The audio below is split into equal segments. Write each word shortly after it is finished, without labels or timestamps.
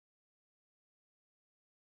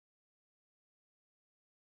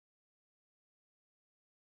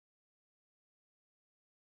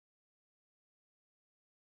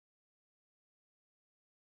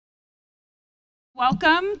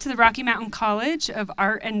Welcome to the Rocky Mountain College of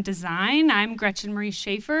Art and Design. I'm Gretchen Marie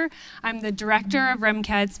Schaefer. I'm the director of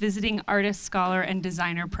REMCAD's Visiting Artist, Scholar, and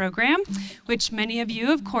Designer program, which many of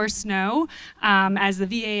you, of course, know as the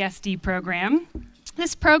VASD program.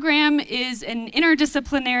 This program is an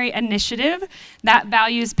interdisciplinary initiative that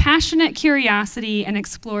values passionate curiosity and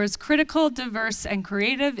explores critical, diverse, and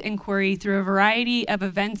creative inquiry through a variety of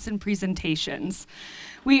events and presentations.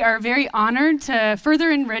 We are very honored to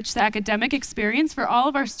further enrich the academic experience for all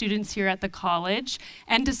of our students here at the college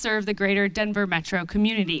and to serve the greater Denver metro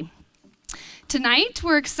community. Tonight,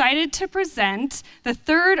 we're excited to present the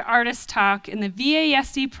third artist talk in the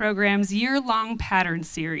VASD program's year-long pattern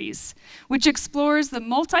series, which explores the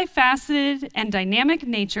multifaceted and dynamic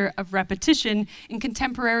nature of repetition in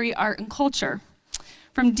contemporary art and culture.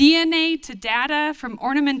 From DNA to data, from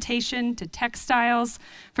ornamentation to textiles,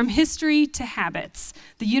 from history to habits,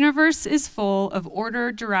 the universe is full of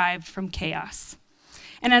order derived from chaos.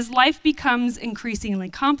 And as life becomes increasingly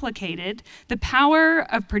complicated, the power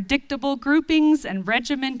of predictable groupings and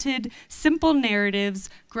regimented, simple narratives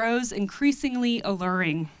grows increasingly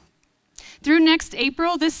alluring. Through next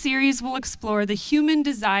April, this series will explore the human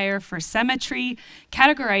desire for symmetry,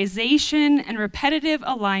 categorization, and repetitive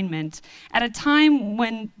alignment at a time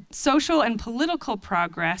when social and political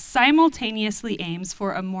progress simultaneously aims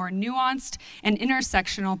for a more nuanced and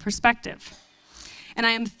intersectional perspective. And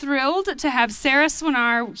I am thrilled to have Sara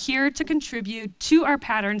Cwynar here to contribute to our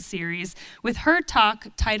pattern series with her talk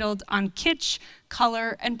titled On Kitsch,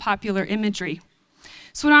 Color, and Popular Imagery.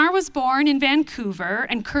 Cwynar was born in Vancouver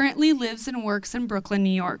and currently lives and works in Brooklyn, New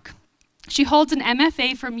York. She holds an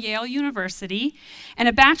MFA from Yale University and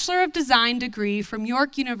a Bachelor of Design degree from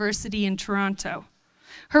York University in Toronto.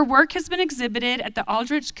 Her work has been exhibited at the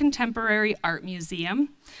Aldrich Contemporary Art Museum,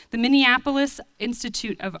 the Minneapolis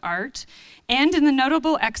Institute of Art, and in the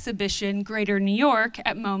notable exhibition Greater New York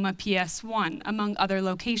at MoMA PS1, among other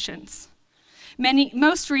locations.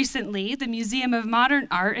 Most recently, the Museum of Modern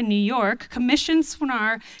Art in New York commissioned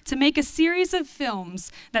Cwynar to make a series of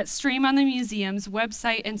films that stream on the museum's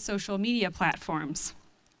website and social media platforms.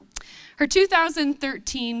 Her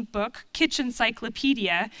 2013 book, Kitsch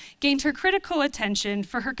Encyclopedia, gained her critical attention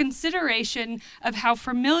for her consideration of how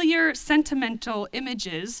familiar, sentimental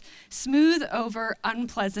images smooth over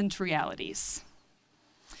unpleasant realities.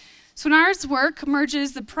 Cwynar's work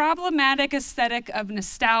merges the problematic aesthetic of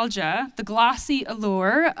nostalgia, the glossy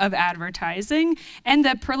allure of advertising, and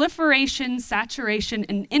the proliferation, saturation,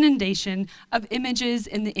 and inundation of images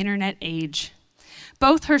in the internet age.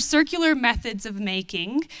 Both her circular methods of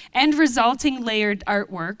making and resulting layered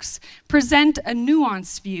artworks present a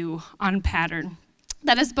nuanced view on pattern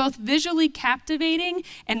that is both visually captivating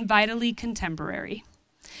and vitally contemporary.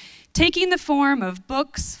 Taking the form of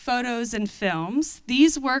books, photos, and films,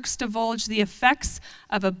 these works divulge the effects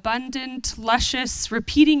of abundant, luscious,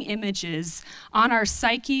 repeating images on our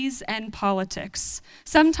psyches and politics,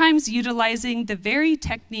 sometimes utilizing the very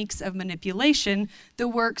techniques of manipulation the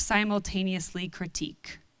works simultaneously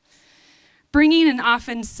critique. Bringing an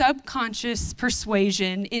often subconscious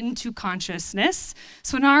persuasion into consciousness,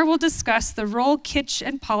 Cwynar will discuss the role kitsch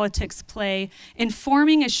and politics play in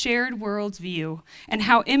forming a shared worldview and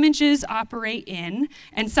how images operate in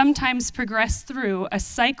and sometimes progress through a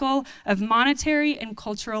cycle of monetary and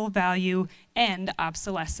cultural value and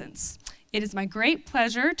obsolescence. It is my great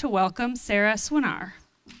pleasure to welcome Sara Cwynar.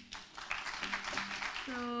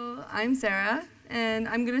 So I'm Sara, and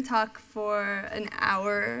I'm going to talk for an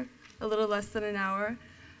hour, a little less than an hour,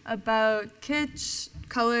 about kitsch,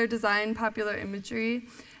 color, design, popular imagery.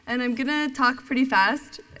 And I'm gonna talk pretty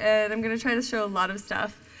fast, and I'm gonna try to show a lot of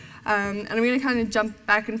stuff. And I'm gonna kind of jump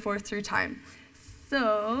back and forth through time.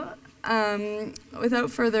 So, without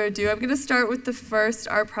further ado, I'm gonna start with the first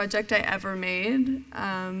art project I ever made.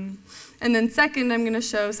 And then second, I'm gonna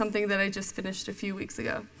show something that I just finished a few weeks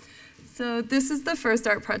ago. So this is the first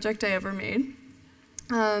art project I ever made.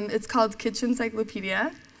 It's called Kitsch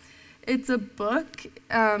Encyclopedia. It's a book.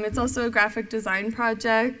 It's also a graphic design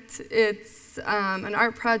project. It's an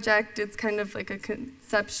art project. It's kind of like a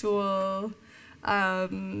conceptual, I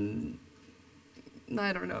don't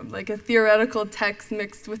know, like a theoretical text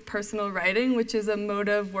mixed with personal writing, which is a mode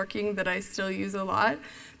of working that I still use a lot.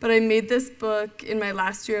 But I made this book in my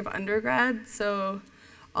last year of undergrad, so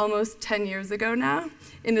almost 10 years ago now,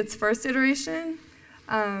 in its first iteration.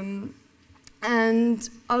 And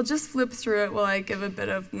I'll just flip through it while I give a bit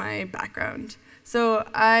of my background. So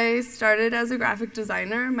I started as a graphic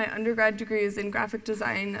designer. My undergrad degree is in graphic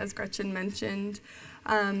design, as Gretchen mentioned.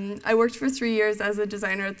 I worked for 3 years as a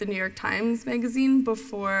designer at the New York Times magazine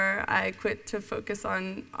before I quit to focus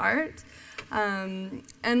on art.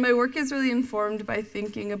 And my work is really informed by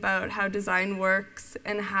thinking about how design works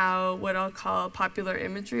and how what I'll call popular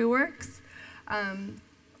imagery works.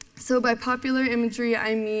 So by popular imagery,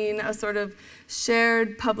 I mean a sort of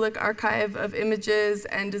shared public archive of images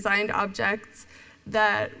and designed objects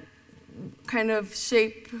that kind of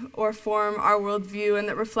shape or form our worldview and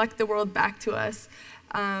that reflect the world back to us,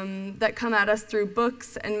 that come at us through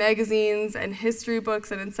books and magazines and history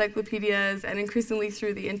books and encyclopedias and increasingly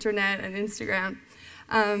through the internet and Instagram.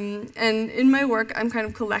 And in my work, I'm kind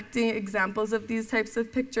of collecting examples of these types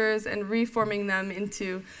of pictures and reforming them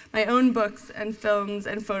into my own books and films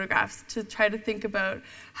and photographs to try to think about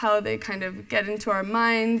how they kind of get into our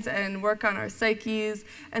minds and work on our psyches,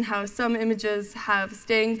 and how some images have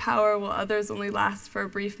staying power while others only last for a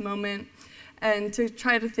brief moment, and to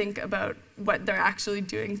try to think about what they're actually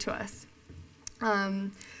doing to us.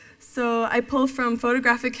 So I pull from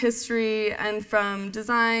photographic history and from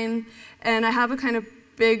design, and I have a kind of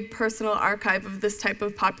big personal archive of this type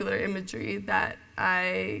of popular imagery that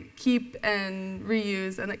I keep and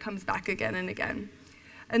reuse, and it comes back again and again.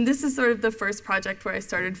 And this is sort of the first project where I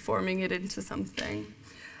started forming it into something.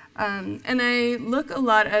 And I look a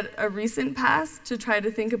lot at a recent past to try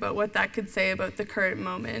to think about what that could say about the current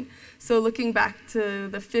moment. So looking back to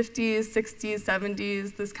the 50s, 60s,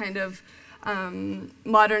 70s, this kind of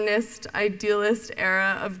modernist, idealist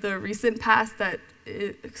era of the recent past that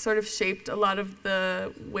it sort of shaped a lot of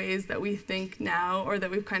the ways that we think now, or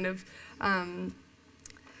that we've kind of,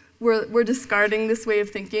 we're discarding this way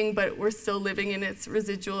of thinking, but we're still living in its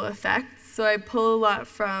residual effects. So I pull a lot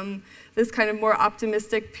from this kind of more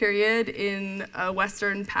optimistic period in a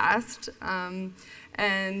Western past,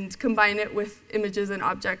 and combine it with images and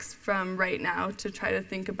objects from right now to try to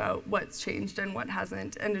think about what's changed and what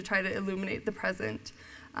hasn't, and to try to illuminate the present.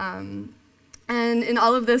 And in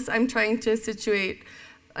all of this, I'm trying to situate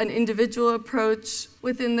an individual approach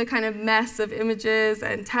within the kind of mess of images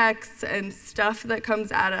and texts and stuff that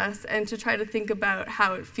comes at us, and to try to think about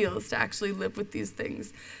how it feels to actually live with these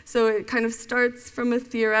things. So it kind of starts from a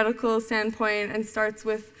theoretical standpoint and starts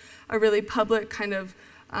with a really public kind of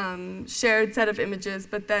shared set of images,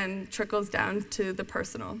 but then trickles down to the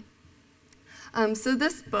personal. So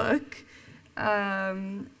this book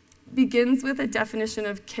begins with a definition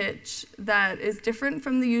of kitsch that is different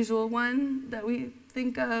from the usual one that we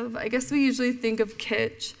think of. I guess we usually think of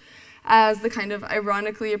kitsch as the kind of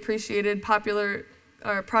ironically appreciated popular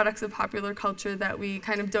or products of popular culture that we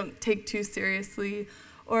kind of don't take too seriously.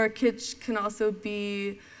 Or kitsch can also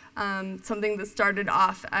be something that started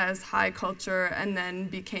off as high culture and then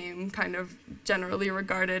became kind of generally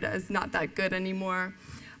regarded as not that good anymore.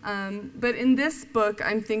 But in this book,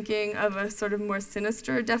 I'm thinking of a sort of more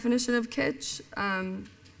sinister definition of kitsch,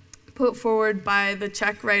 put forward by the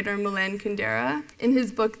Czech writer Milan Kundera in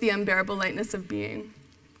his book, The Unbearable Lightness of Being,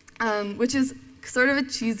 which is sort of a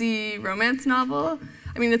cheesy romance novel.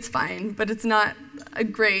 I mean, it's fine, but it's not a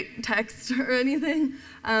great text or anything.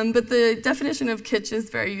 But the definition of kitsch is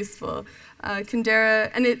very useful. Kundera,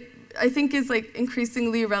 and it, I think, is like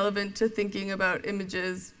increasingly relevant to thinking about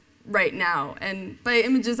images right now. And by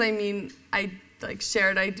images, I mean like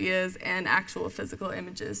shared ideas and actual physical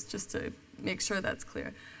images, just to make sure that's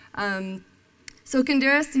clear. So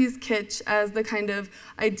Kundera sees kitsch as the kind of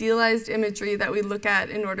idealized imagery that we look at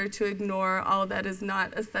in order to ignore all that is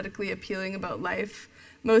not aesthetically appealing about life,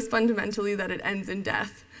 most fundamentally that it ends in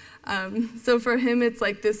death. So for him, it's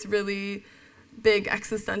like this really big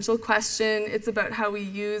existential question. It's about how we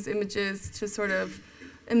use images to sort of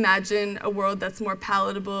imagine a world that's more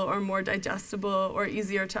palatable or more digestible or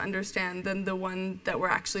easier to understand than the one that we're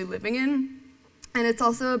actually living in. And it's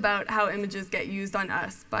also about how images get used on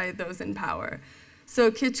us by those in power.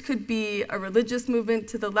 So kitsch could be a religious movement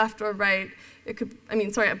to the left or right. It could,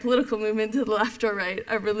 a political movement to the left or right,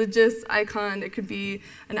 a religious icon. It could be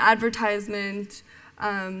an advertisement.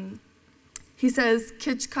 He says,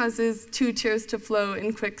 kitsch causes two tears to flow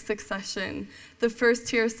in quick succession. The first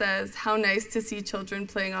tear says, how nice to see children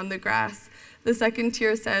playing on the grass. The second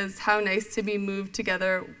tear says, how nice to be moved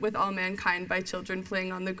together with all mankind by children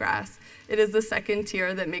playing on the grass. It is the second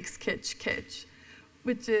tear that makes kitsch kitsch,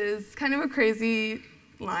 which is kind of a crazy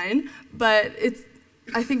line, but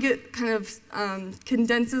I think it kind of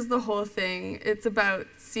condenses the whole thing. It's about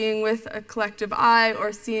seeing with a collective eye,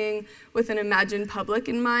 or seeing with an imagined public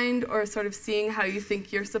in mind, or sort of seeing how you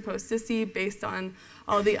think you're supposed to see based on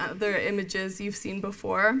all the other images you've seen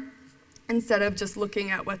before, instead of just looking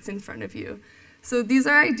at what's in front of you. So these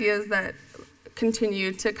are ideas that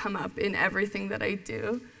continue to come up in everything that I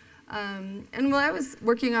do. And while I was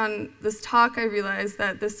working on this talk, I realized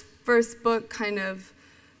that this first book kind of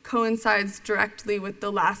coincides directly with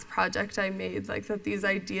the last project I made, like that these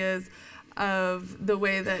ideas of the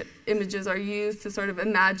way that images are used to sort of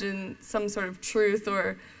imagine some sort of truth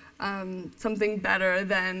or something better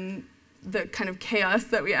than the kind of chaos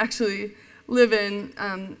that we actually live in,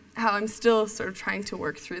 how I'm still sort of trying to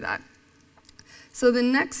work through that. So the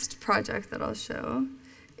next project that I'll show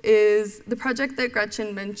is the project that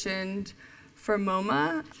Gretchen mentioned for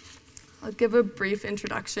MoMA. I'll give a brief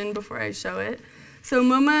introduction before I show it. So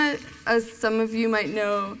MoMA, as some of you might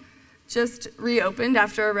know, just reopened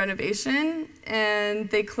after a renovation, and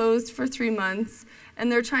they closed for 3 months,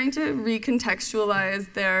 and they're trying to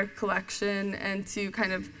recontextualize their collection and to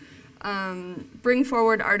kind of bring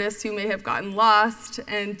forward artists who may have gotten lost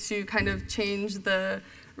and to kind of change the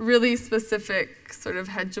really specific sort of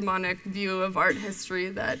hegemonic view of art history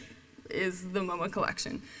that is the MoMA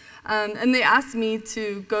collection. And they asked me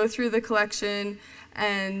to go through the collection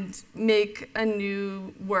and make a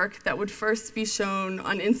new work that would first be shown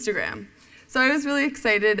on Instagram. So I was really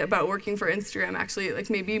excited about working for Instagram, actually, like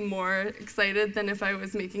maybe more excited than if I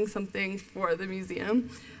was making something for the museum.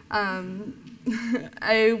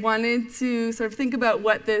 I wanted to sort of think about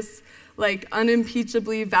what this like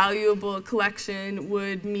unimpeachably valuable collection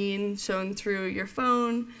would mean shown through your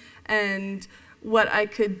phone, and what I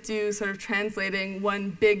could do sort of translating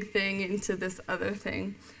one big thing into this other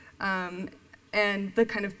thing. And the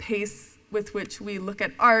kind of pace with which we look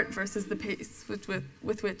at art versus the pace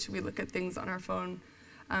with which we look at things on our phone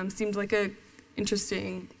seemed like an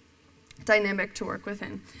interesting dynamic to work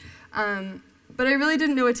within. But I really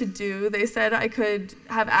didn't know what to do. They said I could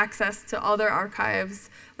have access to all their archives,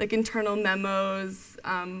 like internal memos,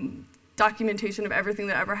 documentation of everything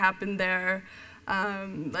that ever happened there,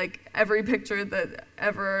 like every picture that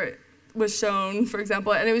ever was shown, for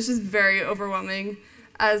example, and it was just very overwhelming,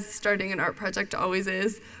 as starting an art project always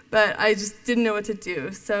is, but I just didn't know what to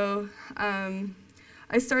do. So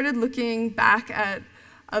I started looking back at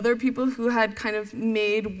other people who had kind of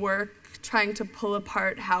made work trying to pull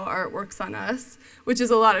apart how art works on us, which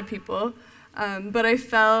is a lot of people. But I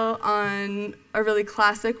fell on a really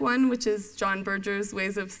classic one, which is John Berger's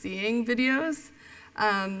Ways of Seeing videos.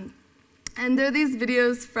 And there are these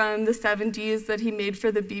videos from the 70s that he made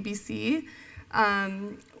for the BBC,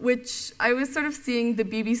 which I was sort of seeing the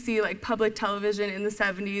BBC, like public television in the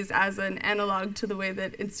 70s, as an analog to the way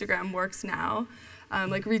that Instagram works now,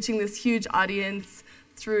 like reaching this huge audience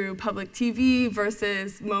through public TV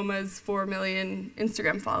versus MoMA's 4 million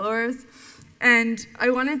Instagram followers. And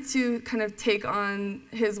I wanted to kind of take on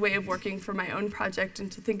his way of working for my own project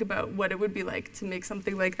and to think about what it would be like to make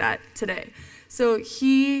something like that today. So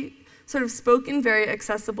he sort of spoke in very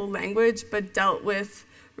accessible language, but dealt with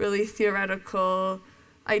really theoretical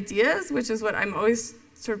ideas, which is what I'm always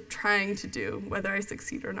sort of trying to do, whether I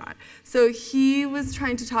succeed or not. So he was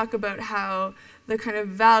trying to talk about how the kind of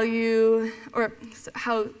value, or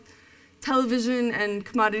how television and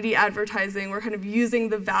commodity advertising were kind of using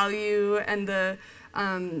the value and the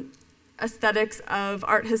aesthetics of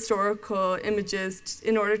art historical images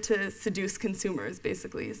in order to seduce consumers,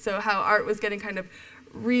 basically. So how art was getting kind of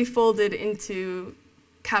refolded into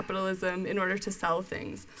capitalism in order to sell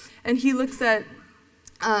things. And he looks at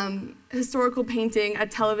historical painting,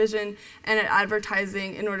 at television, and at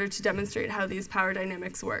advertising in order to demonstrate how these power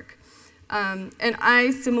dynamics work. And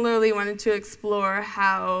I similarly wanted to explore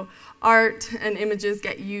how art and images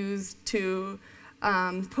get used to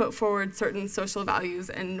put forward certain social values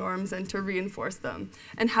and norms and to reinforce them,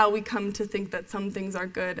 and how we come to think that some things are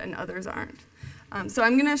good and others aren't. So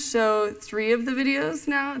I'm going to show 3 of the videos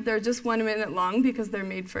now. They're just 1 minute long because they're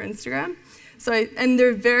made for Instagram. And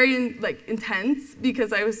they're very intense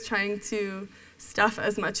because I was trying to stuff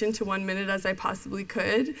as much into 1 minute as I possibly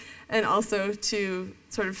could, and also to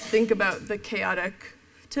sort of think about the chaotic,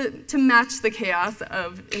 to match the chaos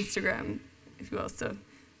of Instagram, if you will. So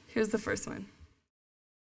here's the first one.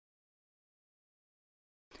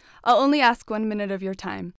 I'll only ask 1 minute of your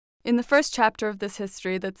time. In the first chapter of this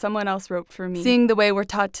history that someone else wrote for me, seeing the way we're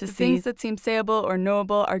taught to see, things that seem sayable or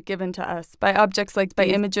knowable are given to us, by objects like by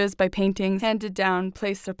images, by paintings, handed down,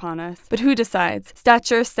 placed upon us. But who decides?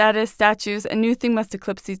 Stature, status, statues, a new thing must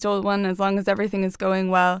eclipse each old one as long as everything is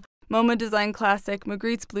going well. MoMA design classic,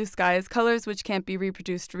 Magritte's blue skies, colors which can't be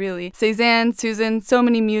reproduced really. Cézanne, Susan, so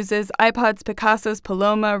many muses, iPods, Picasso's,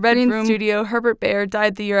 Paloma, Red Room Studio, Herbert Bayer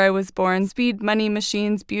died the year I was born. Speed, money,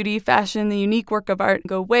 machines, beauty, fashion, the unique work of art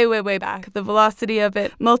go way, way, way back. The velocity of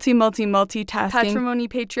it, multitasking. Patrimony,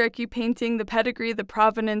 patriarchy, painting, the pedigree, the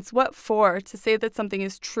provenance. What for? To say that something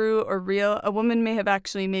is true or real? A woman may have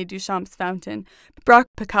actually made Duchamp's fountain. Brock,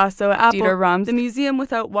 Picasso, Apple, Dieter Rams. The museum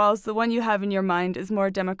without walls, the one you have in your mind, is more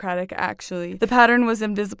democratic static, actually. The pattern was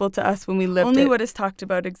invisible to us when we lived it. Only what is talked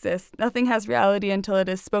about exists. Nothing has reality until it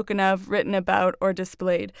is spoken of, written about, or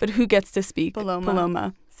displayed. But who gets to speak?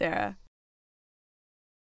 Paloma. Sarah.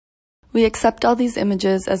 We accept all these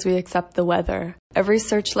images as we accept the weather. Every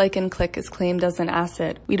search, like, and click is claimed as an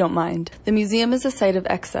asset. We don't mind. The museum is a site of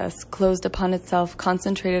excess, closed upon itself,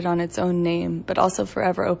 concentrated on its own name, but also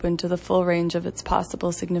forever open to the full range of its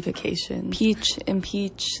possible signification. Peach,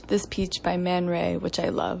 impeach, this peach by Man Ray, which I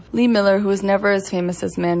love. Lee Miller, who was never as famous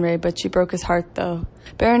as Man Ray, but she broke his heart though.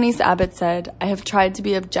 Berenice Abbott said, "I have tried to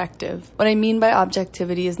be objective. What I mean by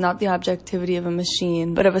objectivity is not the objectivity of a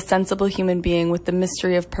machine, but of a sensible human being with the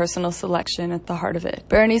mystery of personal selection at the heart of it."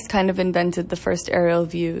 Berenice kind of invented the first aerial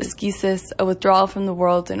view. Esquisses, a withdrawal from the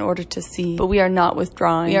world in order to see. But we are not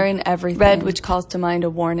withdrawing. We are in everything. Red, which calls to mind a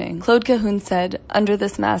warning. Claude Cahun said, "Under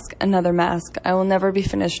this mask, another mask. I will never be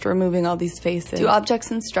finished removing all these faces." Do objects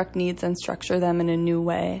instruct needs and structure them in a new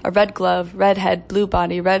way? A red glove, red head, blue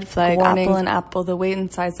body, red flag, apple and apple, the weight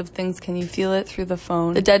and size of things, can you feel it through the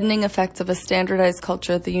phone? The deadening effects of a standardized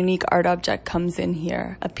culture, the unique art object comes in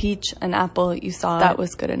here. A peach, an apple, you saw it. That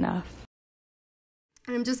was good enough.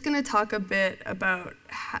 I'm just going to talk a bit about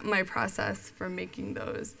my process for making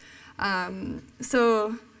those.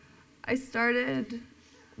 So I started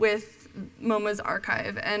with MoMA's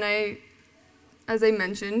archive, and as I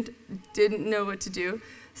mentioned, didn't know what to do.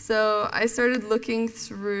 So I started looking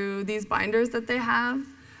through these binders that they have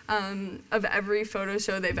of every photo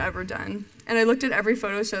show they've ever done. And I looked at every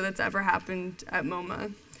photo show that's ever happened at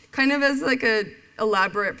MoMA, kind of as like a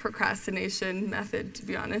elaborate procrastination method, to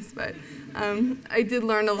be honest, but I did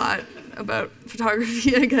learn a lot about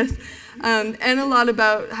photography, I guess, and a lot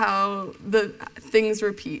about how the things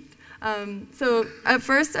repeat. So at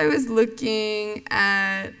first I was looking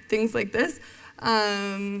at things like this,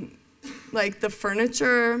 like the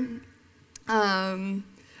furniture.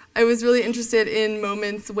 I was really interested in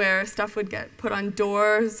moments where stuff would get put on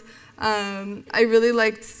doors. I really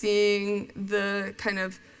liked seeing the kind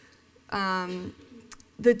of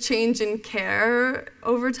the change in care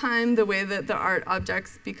over time, the way that the art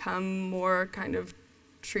objects become more kind of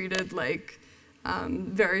treated like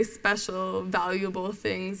very special, valuable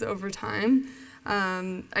things over time.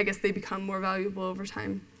 I guess they become more valuable over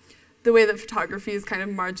time. The way that photography is kind of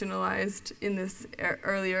marginalized in this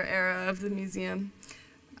earlier era of the museum,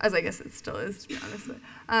 as I guess it still is, to be honest.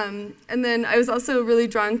 And then I was also really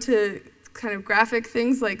drawn to kind of graphic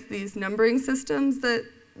things like these numbering systems that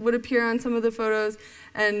would appear on some of the photos,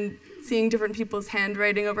 and seeing different people's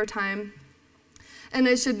handwriting over time. And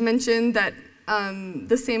I should mention that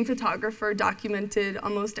the same photographer documented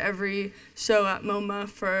almost every show at MoMA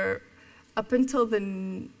for up until the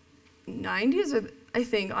 90s, or I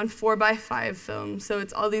think, on 4x5 film. So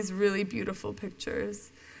it's all these really beautiful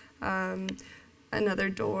pictures. Another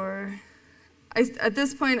door. At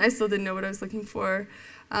this point, I still didn't know what I was looking for.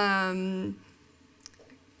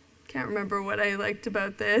 Can't remember what I liked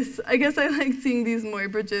about this. I guess I liked seeing these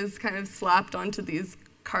Muybridges kind of slapped onto these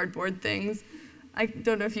cardboard things. I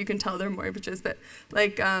don't know if you can tell they're Muybridges, but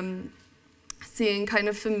like seeing kind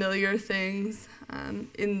of familiar things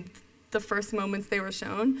in the first moments they were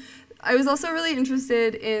shown. I was also really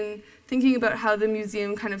interested in thinking about how the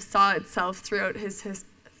museum kind of saw itself throughout its history.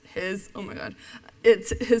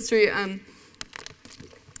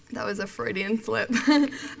 That was a Freudian slip.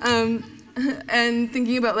 And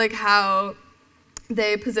thinking about like how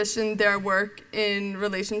they positioned their work in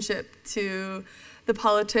relationship to the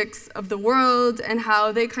politics of the world, and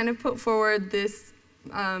how they kind of put forward this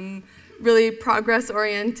really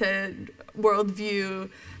progress-oriented worldview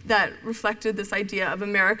that reflected this idea of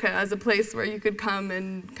America as a place where you could come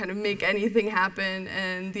and kind of make anything happen,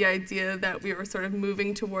 and the idea that we were sort of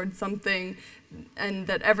moving towards something and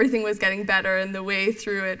that everything was getting better, and the way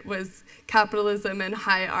through it was capitalism and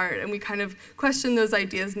high art. And we kind of question those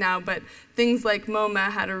ideas now, but things like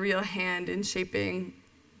MoMA had a real hand in shaping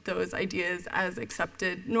those ideas as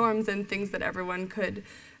accepted norms and things that everyone could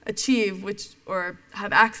achieve, or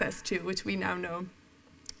have access to, which we now know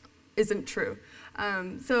isn't true.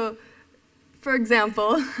 So, for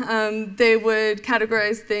example, they would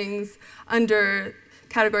categorize things under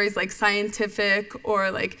categories like scientific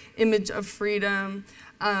or like image of freedom.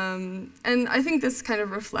 And I think this kind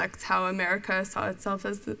of reflects how America saw itself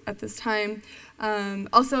at this time.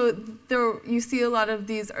 Also, you see a lot of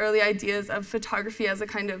these early ideas of photography as a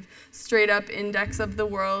kind of straight-up index of the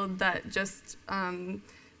world that just kind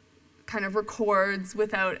of records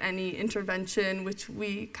without any intervention, which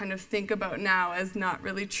we kind of think about now as not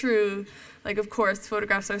really true. Like, of course,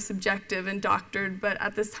 photographs are subjective and doctored, but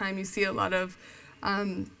at this time you see a lot of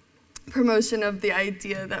promotion of the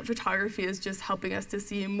idea that photography is just helping us to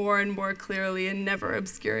see more and more clearly and never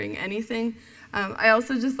obscuring anything. I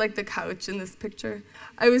also just like the couch in this picture.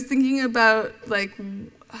 I was thinking about like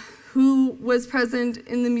who was present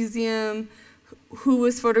in the museum, who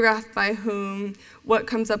was photographed by whom, what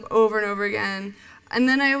comes up over and over again. And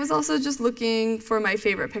then I was also just looking for my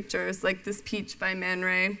favorite pictures, like this peach by Man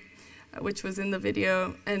Ray, which was in the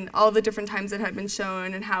video, and all the different times it had been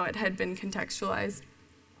shown and how it had been contextualized.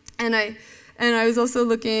 And I was also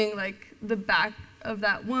looking like the back of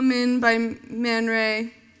that woman by Man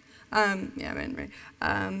Ray. Man Ray.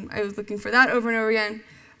 I was looking for that over and over again.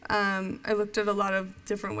 I looked at a lot of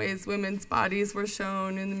different ways women's bodies were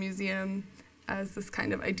shown in the museum as this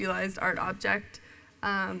kind of idealized art object.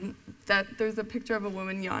 That there's a picture of a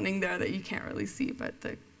woman yawning there that you can't really see, but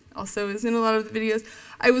that also is in a lot of the videos.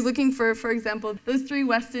 I was looking for example, those 3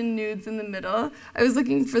 Weston nudes in the middle. I was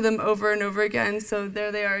looking for them over and over again, so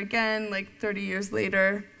there they are again, like 30 years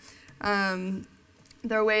later.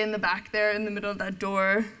 They're way in the back there in the middle of that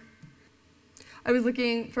door. I was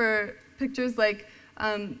looking for pictures like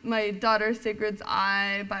my daughter Sigrid's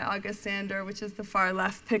Eye by August Sander, which is the far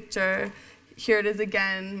left picture. Here it is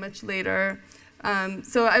again, much later.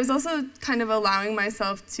 So I was also kind of allowing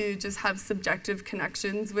myself to just have subjective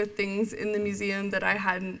connections with things in the museum that I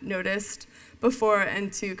hadn't noticed before,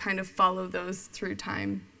 and to kind of follow those through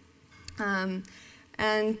time. And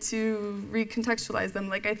to recontextualize them.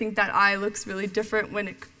 Like, I think that eye looks really different when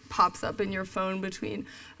it pops up in your phone between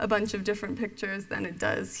a bunch of different pictures than it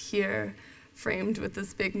does here, framed with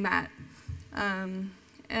this big mat. And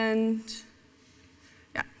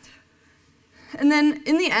then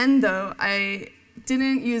in the end, though, I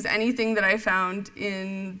didn't use anything that I found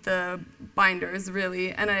in the binders,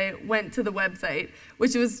 really, and I went to the website,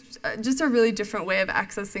 which was just a really different way of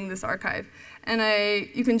accessing this archive. And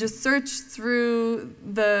you can just search through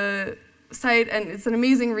the site, and it's an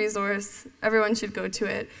amazing resource. Everyone should go to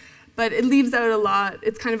it. But it leaves out a lot.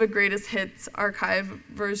 It's kind of a greatest hits archive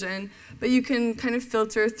version. But you can kind of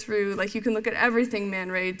filter through, like you can look at everything Man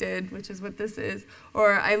Ray did, which is what this is.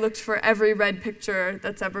 Or I looked for every red picture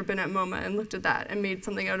that's ever been at MoMA and looked at that and made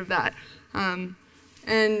something out of that. And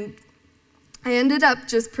I ended up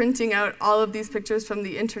just printing out all of these pictures from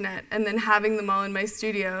the internet and then having them all in my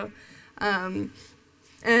studio.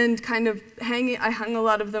 And kind of I hung a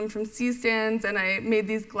lot of them from C-stands, and I made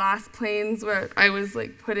these glass planes where I was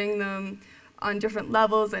like putting them on different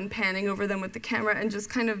levels and panning over them with the camera and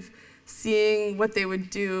just kind of seeing what they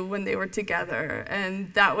would do when they were together.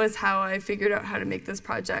 And that was how I figured out how to make this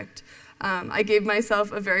project. I gave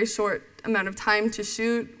myself a very short amount of time to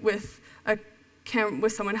shoot with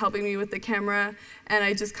someone helping me with the camera, and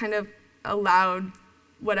I just kind of allowed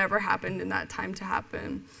whatever happened in that time to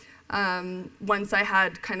happen. Once I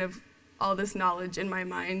had kind of all this knowledge in my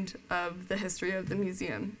mind of the history of the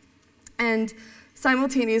museum. And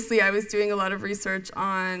simultaneously, I was doing a lot of research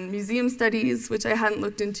on museum studies, which I hadn't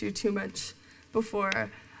looked into too much before,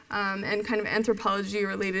 and kind of anthropology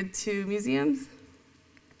related to museums.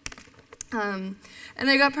 And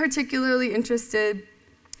I got particularly interested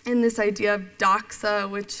in this idea of doxa,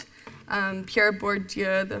 which Pierre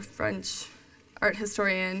Bourdieu, the French art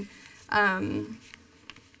historian,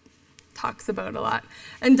 talks about a lot.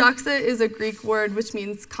 And doxa is a Greek word which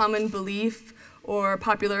means common belief or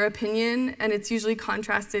popular opinion, and it's usually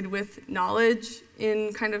contrasted with knowledge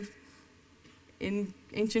in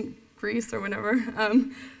ancient Greece or whatever.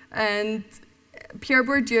 And Pierre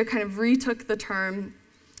Bourdieu kind of retook the term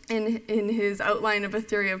in his outline of a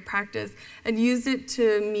theory of practice and used it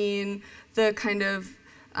to mean the kind of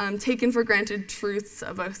taken for granted truths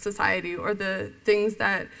of a society, or the things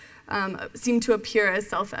that seem to appear as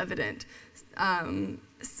self-evident.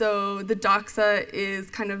 So the doxa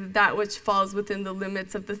is kind of that which falls within the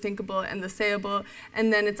limits of the thinkable and the sayable,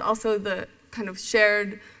 and then it's also the kind of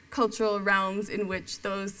shared cultural realms in which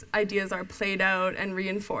those ideas are played out and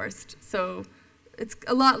reinforced. So it's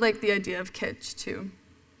a lot like the idea of kitsch, too.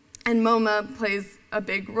 And MoMA plays a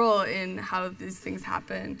big role in how these things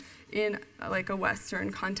happen in like a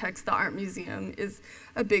Western context. The art museum is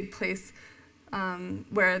a big place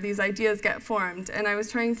where these ideas get formed. And I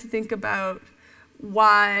was trying to think about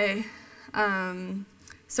why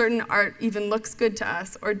certain art even looks good to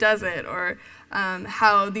us, or does it, or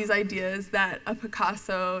how these ideas that a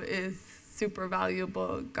Picasso is super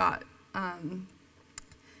valuable got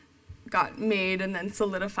made and then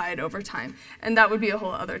solidified over time. And that would be a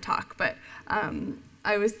whole other talk, but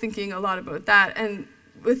I was thinking a lot about that. And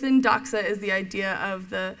within doxa is the idea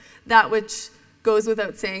of that which goes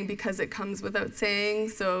without saying because it comes without saying,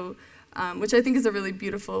 so, which I think is a really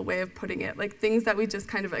beautiful way of putting it, like things that we just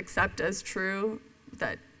kind of accept as true,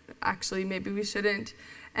 that actually maybe we shouldn't.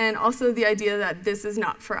 And also the idea that this is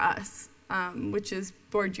not for us, which is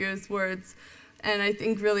Bourdieu's words, and I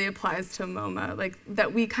think really applies to MoMA, like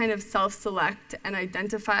that we kind of self-select and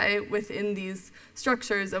identify within these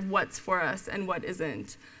structures of what's for us and what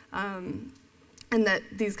isn't. And that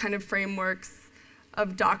these kind of frameworks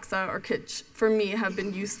of doxa or kitsch, for me, have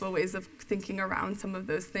been useful ways of thinking around some of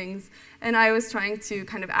those things. And I was trying to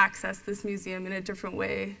kind of access this museum in a different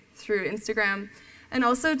way through Instagram, and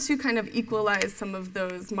also to kind of equalize some of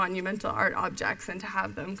those monumental art objects and to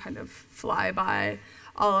have them kind of fly by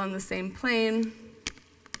all on the same plane,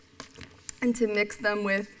 and to mix them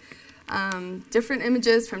with different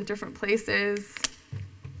images from different places,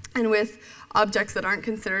 and with objects that aren't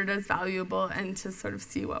considered as valuable, and to sort of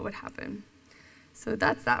see what would happen. So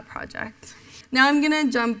that's that project. Now I'm going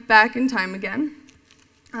to jump back in time again,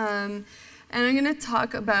 and I'm going to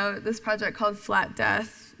talk about this project called Flat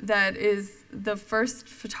Death that is the first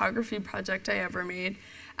photography project I ever made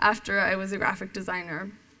after I was a graphic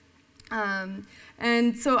designer.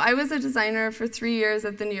 And so I was a designer for 3 years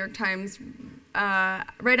at the New York Times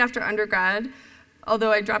right after undergrad,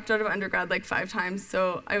 although I dropped out of undergrad like 5 times,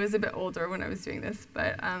 so I was a bit older when I was doing this.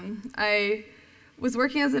 But I was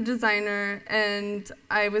working as a designer, and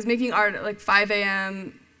I was making art at like 5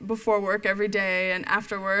 a.m. before work every day and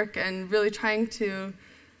after work, and really trying to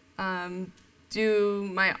do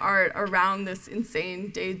my art around this insane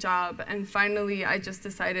day job. And finally, I just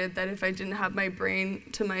decided that if I didn't have my brain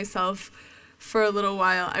to myself for a little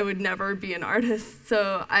while, I would never be an artist.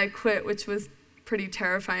 So I quit, which was pretty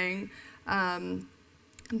terrifying.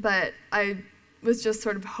 But I was just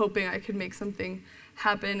sort of hoping I could make something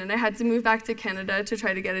happen. And I had to move back to Canada to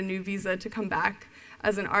try to get a new visa to come back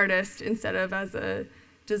as an artist instead of as a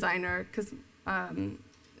designer, because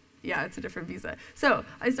yeah, it's a different visa. So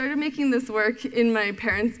I started making this work in my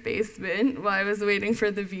parents' basement while I was waiting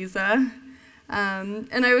for the visa.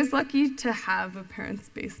 And I was lucky to have a parents'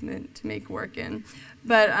 basement to make work in.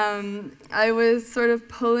 But I was sort of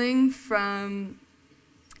pulling from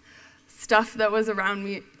stuff that was around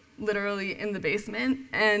me literally in the basement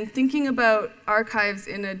and thinking about archives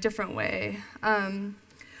in a different way. I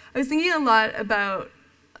was thinking a lot about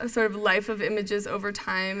a sort of life of images over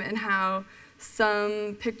time and how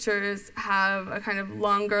some pictures have a kind of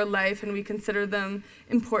longer life and we consider them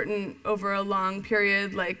important over a long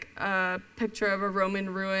period, like a picture of a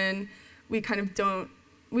Roman ruin. We kind of don't,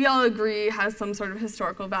 we all agree has some sort of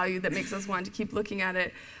historical value that makes us want to keep looking at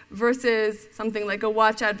it, versus something like a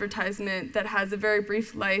watch advertisement that has a very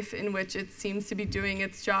brief life in which it seems to be doing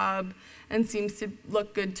its job and seems to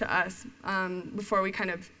look good to us before we kind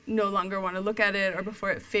of no longer want to look at it, or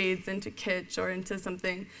before it fades into kitsch or into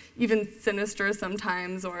something even sinister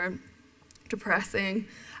sometimes or depressing.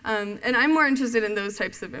 And I'm more interested in those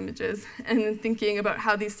types of images and thinking about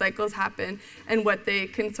how these cycles happen and what they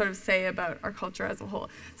can sort of say about our culture as a whole.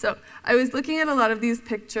 So I was looking at a lot of these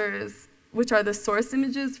pictures, which are the source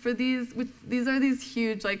images for these. These are these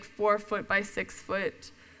huge, like 4-foot by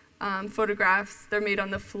 6-foot photographs. They're made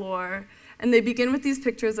on the floor. And they begin with these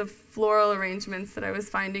pictures of floral arrangements that I was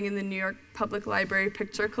finding in the New York Public Library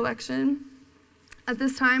picture collection at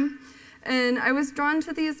this time. And I was drawn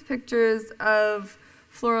to these pictures of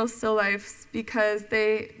floral still lifes because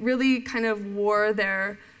they really kind of wore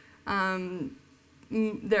the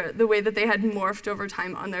way that they had morphed over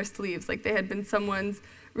time on their sleeves. Like they had been someone's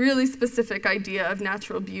really specific idea of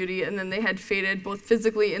natural beauty, and then they had faded both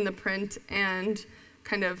physically in the print and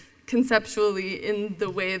kind of conceptually in the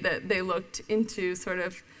way that they looked into sort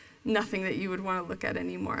of nothing that you would want to look at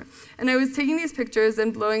anymore. And I was taking these pictures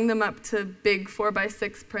and blowing them up to big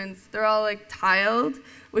 4x6 prints. They're all like tiled,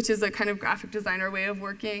 which is a kind of graphic designer way of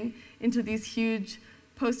working, into these huge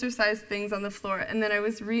poster-sized things on the floor. And then I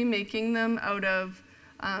was remaking them out of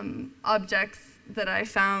objects that I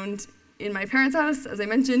found in my parents' house, as I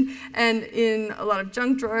mentioned, and in a lot of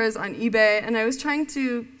junk drawers on eBay. And I was trying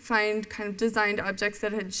to find kind of designed objects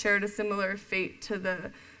that had shared a similar fate to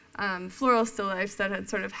the floral still lifes, that had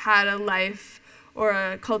sort of had a life or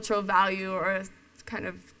a cultural value or a kind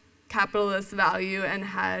of capitalist value and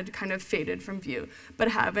had kind of faded from view, but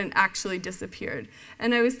haven't actually disappeared.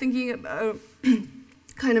 And I was thinking about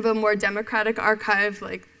kind of a more democratic archive,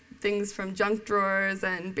 like things from junk drawers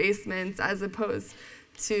and basements, as opposed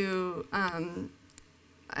to,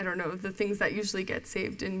 I don't know, the things that usually get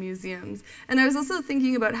saved in museums. And I was also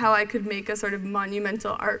thinking about how I could make a sort of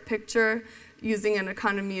monumental art picture using an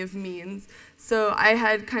economy of means. So I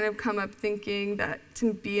had kind of come up thinking that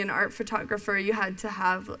to be an art photographer, you had to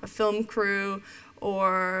have a film crew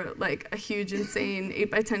or like a huge, insane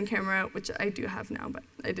 8x10 camera, which I do have now, but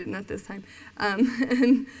I didn't at this time.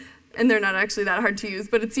 And and they're not actually that hard to use,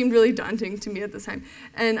 but it seemed really daunting to me at this time.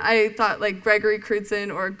 And I thought like Gregory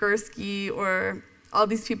Crutzen or Gursky or all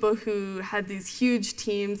these people who had these huge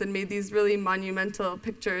teams and made these really monumental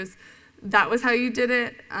pictures, that was how you did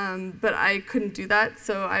it, but I couldn't do that,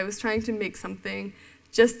 so I was trying to make something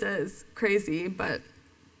just as crazy, but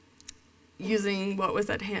using what was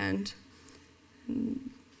at hand.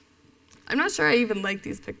 I'm not sure I even like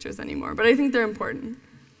these pictures anymore, but I think they're important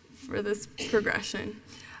for this progression.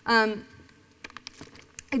 I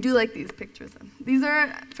do like these pictures, though. These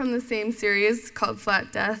are from the same series called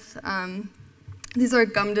Flat Death. These are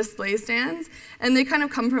gum display stands, and they kind of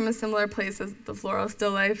come from a similar place as the floral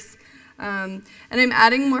still lifes. And I'm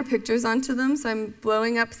adding more pictures onto them, so I'm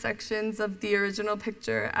blowing up sections of the original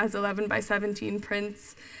picture as 11 by 17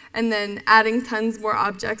 prints, and then adding tons more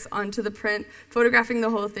objects onto the print, photographing the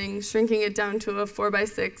whole thing, shrinking it down to a 4 by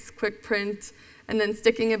 6 quick print, and then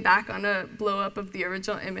sticking it back on a blow-up of the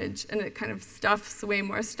original image, and it kind of stuffs way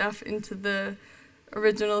more stuff into the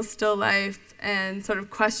original still life and sort of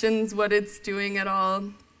questions what it's doing at all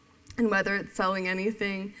and whether it's selling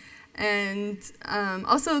anything. And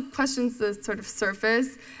also questions the sort of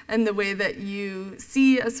surface and the way that you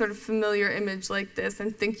see a sort of familiar image like this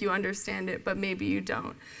and think you understand it, but maybe you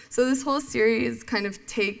don't. So this whole series kind of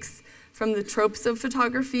takes from the tropes of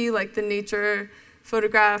photography, like the nature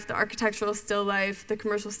photograph, the architectural still life, the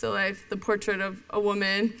commercial still life, the portrait of a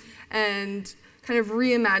woman, and kind of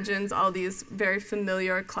reimagines all these very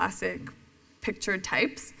familiar classic picture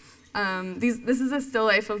types. This is a still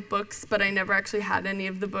life of books, but I never actually had any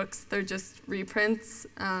of the books. They're just reprints.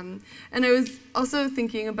 And I was also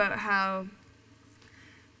thinking about how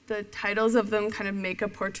the titles of them kind of make a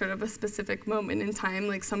portrait of a specific moment in time,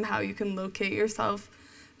 like somehow you can locate yourself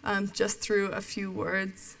just through a few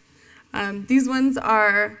words. These ones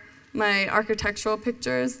are my architectural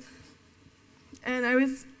pictures. And I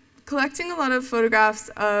was collecting a lot of photographs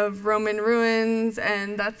of Roman ruins,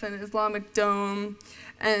 and that's an Islamic dome.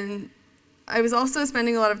 And I was also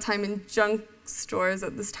spending a lot of time in junk stores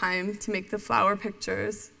at this time to make the flower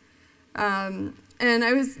pictures. And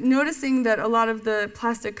I was noticing that a lot of the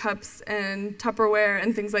plastic cups and Tupperware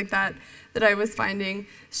and things like that that I was finding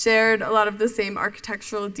shared a lot of the same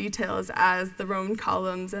architectural details as the Roman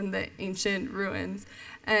columns and the ancient ruins.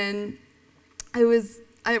 And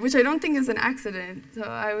which I don't think is an accident. So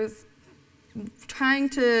I was trying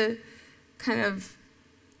to kind of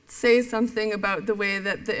say something about the way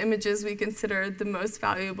that the images we consider the most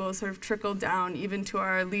valuable sort of trickle down even to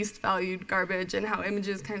our least valued garbage, and how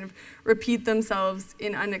images kind of repeat themselves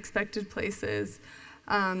in unexpected places.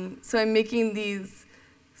 So I'm making these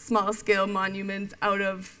small-scale monuments out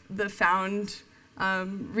of the found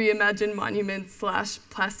reimagined monuments /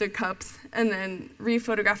 plastic cups, and then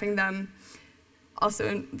re-photographing them.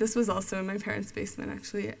 This was also in my parents' basement,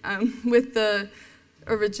 actually, with the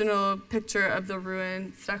original picture of the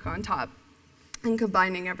ruin stuck on top and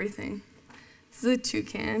combining everything. This is a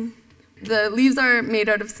toucan. The leaves are made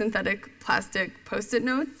out of synthetic plastic Post-it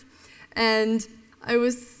notes, and I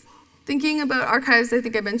was thinking about archives. I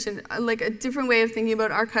think I mentioned like a different way of thinking about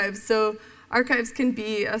archives. So archives can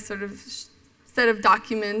be a sort of set of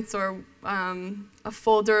documents or a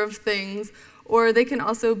folder of things, or they can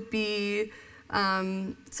also be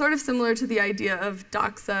sort of similar to the idea of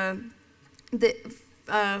doxa.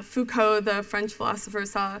 Foucault, the French philosopher,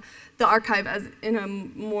 saw the archive as in a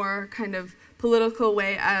more kind of political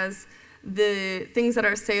way as the things that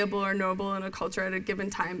are sayable or knowable in a culture at a given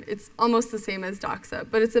time. It's almost the same as doxa,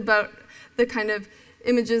 but it's about the kind of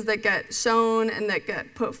images that get shown and that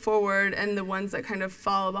get put forward and the ones that kind of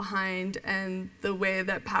fall behind, and the way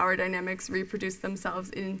that power dynamics reproduce themselves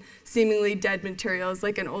in seemingly dead materials,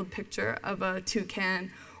 like an old picture of a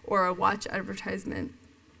toucan or a watch advertisement.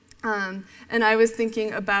 And I was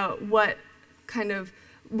thinking about what kind of,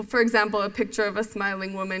 for example, a picture of a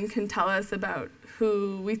smiling woman can tell us about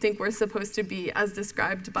who we think we're supposed to be as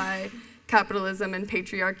described by capitalism and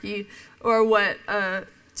patriarchy, or what a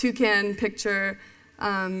toucan picture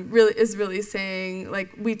is really saying.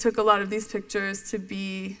 Like, we took a lot of these pictures to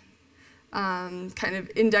be kind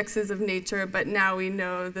of indexes of nature, but now we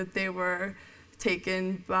know that they were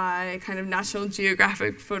taken by kind of National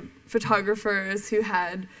Geographic photographers who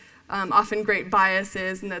had often great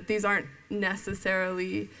biases, and that these aren't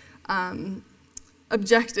necessarily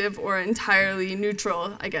objective or entirely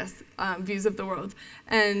neutral, I guess, views of the world.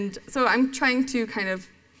 And so I'm trying to kind of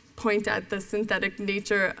point at the synthetic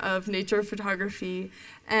nature of nature photography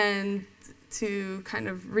and to kind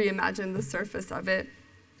of reimagine the surface of it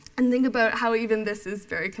and think about how even this is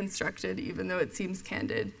very constructed, even though it seems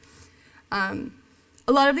candid. A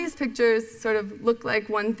a lot of these pictures sort of look like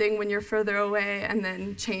one thing when you're further away and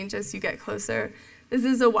then change as you get closer. This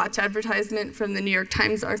is a watch advertisement from the New York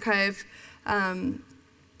Times archive. And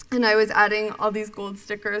I was adding all these gold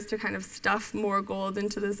stickers to kind of stuff more gold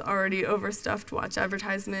into this already overstuffed watch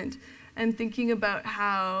advertisement, and thinking about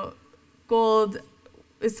how gold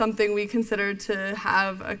is something we consider to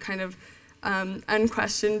have a kind of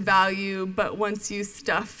unquestioned value, but once you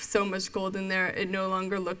stuff so much gold in there, it no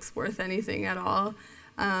longer looks worth anything at all.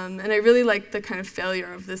 And I really like the kind of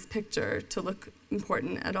failure of this picture to look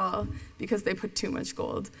important at all, because they put too much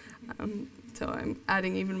gold. So I'm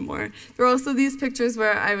adding even more. There are also these pictures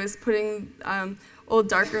where I was putting old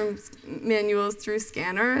darkroom manuals through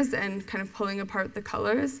scanners and kind of pulling apart the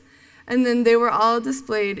colors. And then they were all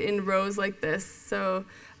displayed in rows like this. So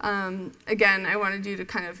again, I wanted you to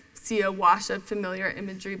kind of see a wash of familiar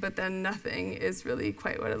imagery, but then nothing is really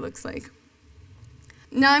quite what it looks like.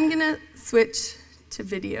 Now I'm gonna switch to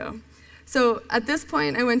video. So at this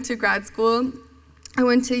point, I went to grad school. I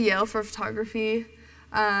went to Yale for photography.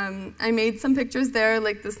 I made some pictures there,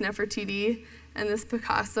 like this Nefertiti and this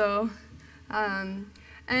Picasso.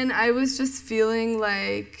 And I was just feeling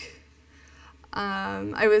like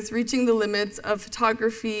I was reaching the limits of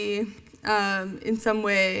photography in some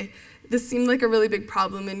way. This seemed like a really big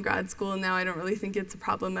problem in grad school. Now I don't really think it's a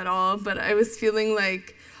problem at all, but I was feeling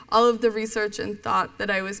like all of the research and thought that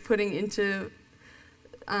I was putting into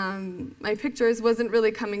my pictures wasn't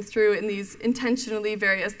really coming through in these intentionally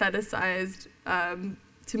very aestheticized,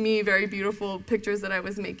 to me, very beautiful pictures that I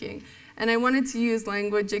was making. And I wanted to use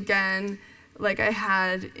language again, like I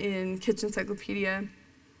had in Kitsch Encyclopedia.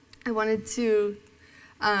 I wanted to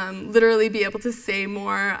literally be able to say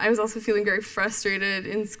more. I was also feeling very frustrated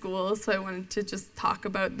in school, so I wanted to just talk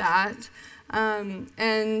about that.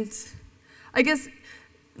 And I guess,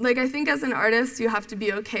 like, I think as an artist, you have to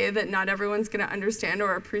be okay that not everyone's going to understand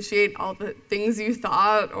or appreciate all the things you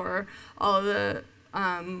thought or all the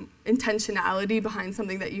intentionality behind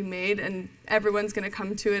something that you made, and everyone's going to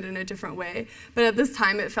come to it in a different way. But at this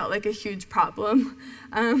time, it felt like a huge problem,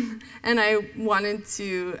 and I wanted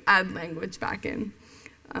to add language back in.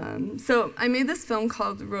 So I made this film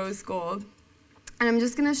called Rose Gold, and I'm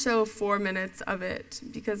just going to show 4 minutes of it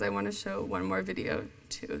because I want to show one more video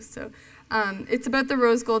too. So it's about the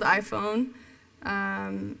rose gold iPhone,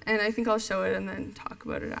 and I think I'll show it and then talk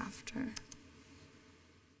about it after.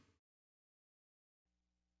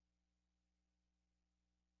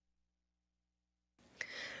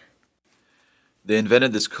 They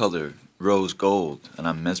invented this color, rose gold, and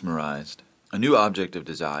I'm mesmerized. A new object of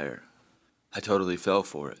desire. I totally fell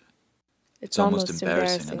for it. It's almost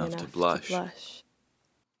embarrassing enough to blush.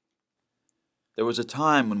 There was a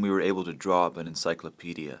time when we were able to draw up an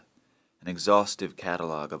encyclopedia, an exhaustive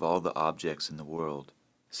catalog of all the objects in the world.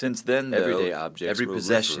 Since then, though, everyday objects, every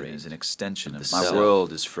possession is an extension of my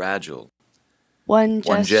world is fragile. One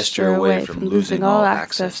gesture away from losing all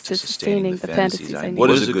access to sustaining the fantasies I need. What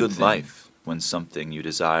is a good life when something you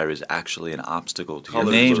desire is actually an obstacle to your?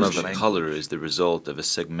 The name of a color is the result of a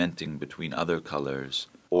segmenting between other colors.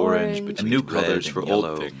 Orange between new colors for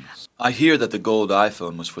old things. I hear that the gold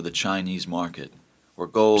iPhone was for the Chinese market, where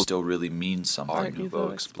gold still really means something. Art Nouveau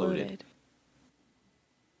exploded.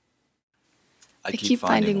 I keep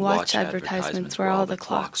finding watch advertisements where all the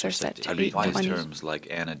clocks are set to 8:20. I read terms like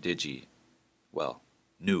Anna Digi. Well,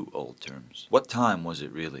 new old terms. What time was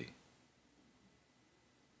it really?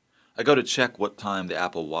 I go to check what time the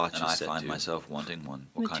Apple Watch is set to. I find myself wanting one.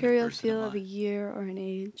 What Material kind of person feel am of I? a year or an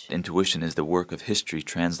age. Intuition is the work of history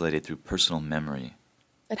translated through personal memory.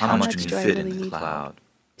 But How much can you do I fit really in the need cloud?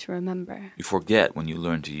 to remember? You forget when you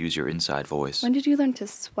learn to use your inside voice. When did you learn to A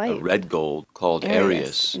swipe? red gold called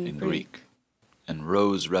Arius Arius in Greek. And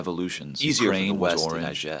rose revolutions. Easier for the West to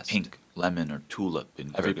digest. Pink, lemon, or tulip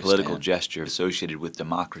in every political gesture associated with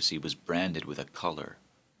democracy was branded with a color.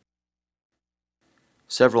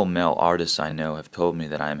 Several male artists I know have told me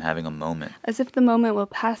that I am having a moment. As if the moment will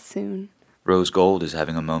pass soon. Rose Gold is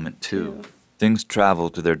having a moment too. Things travel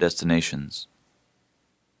to their destinations.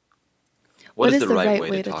 What is the right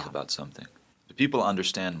way to talk about something? Do people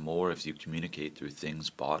understand more if you communicate through things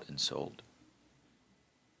bought and sold?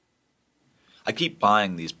 I keep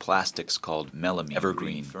buying these plastics called melamine,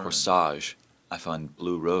 evergreen, corsage. I find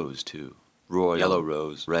blue rose too. Royal, yellow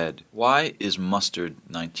rose, red. Why is mustard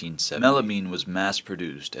 1970? Melamine was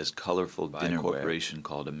mass-produced as colorful dinnerware by a corporation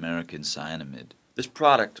called American Cyanamid. This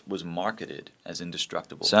product was marketed as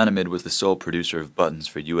indestructible. Cyanamid was the sole producer of buttons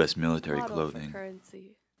for U.S. military clothing.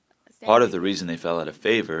 Part of the reason they fell out of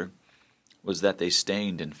favor was that they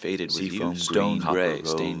stained and faded with seafoam stone gray,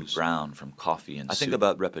 stained brown from coffee and soup. I think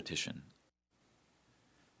about repetition.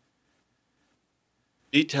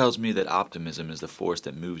 He tells me that optimism is the force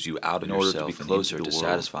that moves you out of yourself to be closer to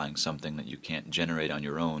satisfying something that you can't generate on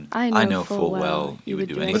your own. I know full well you would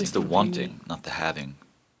do anything. It's the wanting, not the having.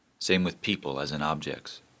 Same with people as in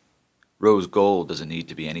objects. Rose gold doesn't need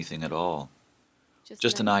to be anything at all.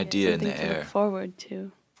 Just an idea in the air. To look forward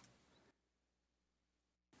to.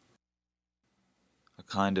 A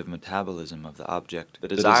kind of metabolism of the object. The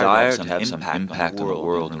desire to have some impact on the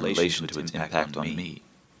world in relation to its impact on me.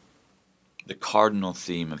 The cardinal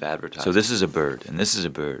theme of advertising. So this is a bird, and this is a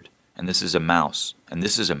bird, and this is a mouse, and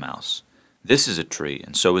this is a mouse. This is a tree,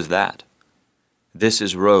 and so is that. This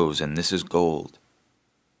is rose, and this is gold.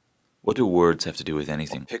 What do words have to do with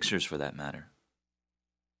anything? Pictures, for that matter.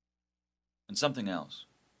 And something else.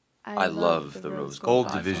 I love the rose gold.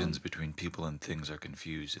 All divisions between people and things are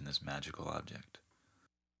confused in this magical object.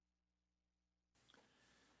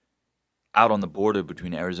 Out on the border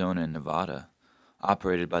between Arizona and Nevada,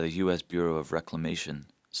 operated by the U.S. Bureau of Reclamation,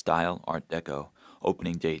 style Art Deco,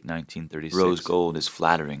 opening date 1936. Rose gold is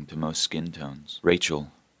flattering to most skin tones.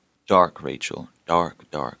 Rachel, dark,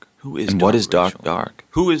 dark. Who is and what is dark, dark?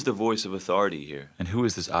 Who is the voice of authority here? And who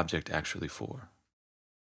is this object actually for?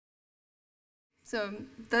 So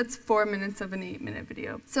that's 4 minutes of an 8-minute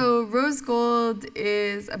video. So rose gold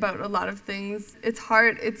is about a lot of things. It's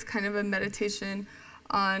hard, it's kind of a meditation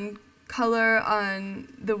on color, on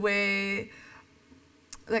the way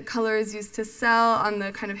that color is used to sell, on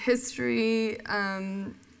the kind of history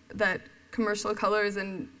that commercial colors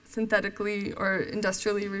and synthetically or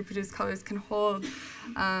industrially reproduced colors can hold.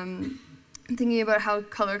 Thinking about how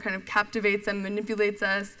color kind of captivates and manipulates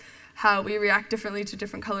us, how we react differently to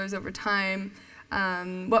different colors over time,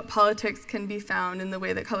 what politics can be found in the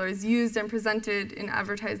way that color is used and presented in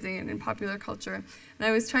advertising and in popular culture. And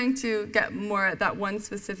I was trying to get more at that one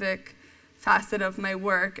specific facet of my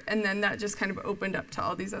work, and then that just kind of opened up to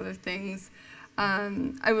all these other things.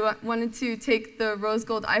 I wanted to take the rose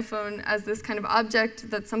gold iPhone as this kind of object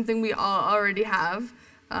that's something we all already have,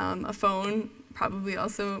 a phone, probably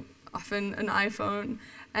also often an iPhone,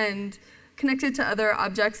 and connect it to other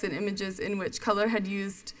objects and images in which color had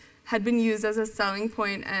been used as a selling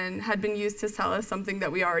point and had been used to sell us something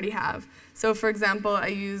that we already have. So for example, I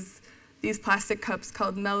use these plastic cups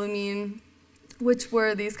called melamine, which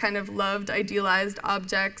were these kind of loved, idealized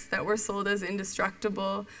objects that were sold as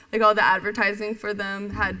indestructible. Like all the advertising for them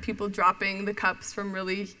had people dropping the cups from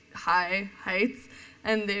really high heights,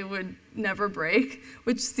 and they would never break,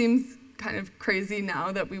 which seems kind of crazy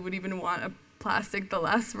now that we would even want a plastic that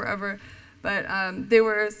lasts forever. But they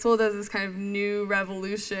were sold as this kind of new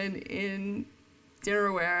revolution in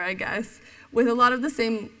dinnerware, I guess, with a lot of the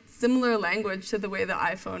similar language to the way the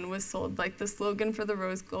iPhone was sold. Like the slogan for the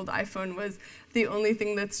rose gold iPhone was, "The only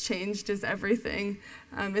thing that's changed is everything."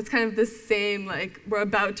 It's kind of the same, like, we're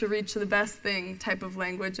about to reach the best thing type of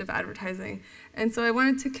language of advertising. And so I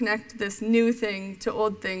wanted to connect this new thing to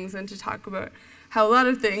old things and to talk about how a lot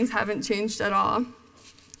of things haven't changed at all.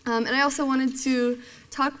 And I also wanted to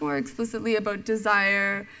talk more explicitly about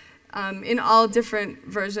desire in all different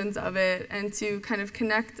versions of it, and to kind of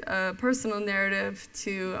connect a personal narrative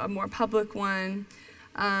to a more public one.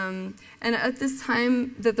 And at this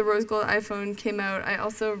time that the rose gold iPhone came out, I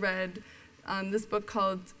also read this book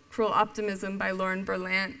called Cruel Optimism by Lauren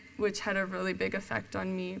Berlant, which had a really big effect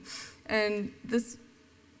on me. And this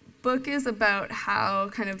book is about how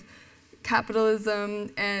kind of capitalism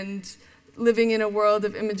and living in a world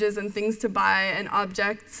of images and things to buy and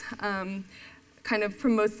objects kind of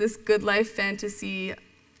promotes this good life fantasy,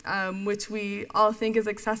 which we all think is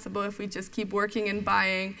accessible if we just keep working and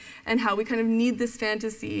buying, and how we kind of need this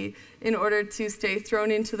fantasy in order to stay thrown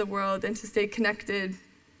into the world and to stay connected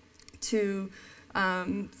to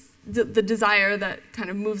the desire that kind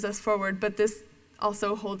of moves us forward, but this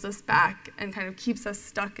also holds us back and kind of keeps us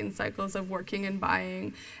stuck in cycles of working and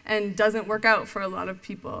buying, and doesn't work out for a lot of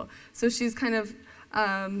people. So she's kind of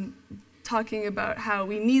talking about how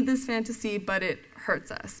we need this fantasy, but it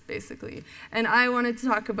hurts us, basically. And I wanted to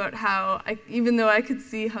talk about how, even though I could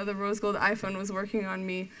see how the rose gold iPhone was working on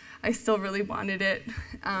me, I still really wanted it.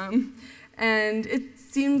 And it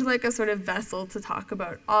seemed like a sort of vessel to talk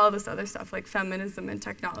about all this other stuff, like feminism and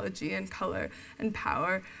technology and color and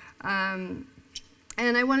power. And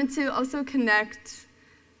I wanted to also connect,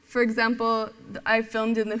 for example, I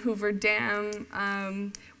filmed in the Hoover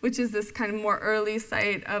Dam, which is this kind of more early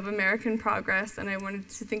site of American progress, and I wanted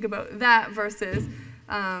to think about that versus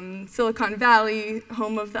Silicon Valley,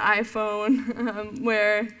 home of the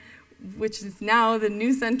iPhone, which is now the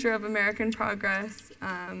new center of American progress.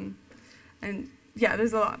 And yeah,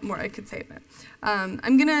 there's a lot more I could say, but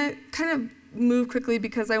I'm gonna kind of move quickly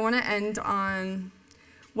because I want to end on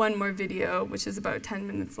one more video, which is about 10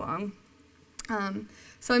 minutes long.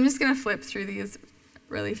 So I'm just going to flip through these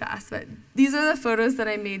really fast, but these are the photos that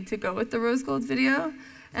I made to go with the rose gold video.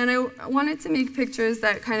 And I wanted to make pictures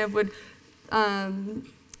that kind of would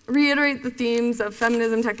reiterate the themes of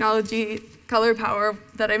feminism, technology, color power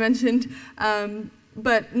that I mentioned,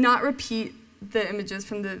 but not repeat the images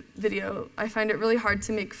from the video. I find it really hard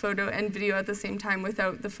to make photo and video at the same time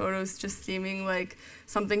without the photos just seeming like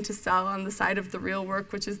something to sell on the side of the real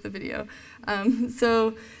work, which is the video.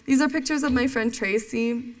 So these are pictures of my friend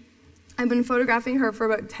Tracy. I've been photographing her for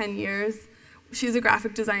about 10 years. She's a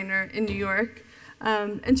graphic designer in New York.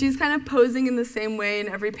 And she's kind of posing in the same way in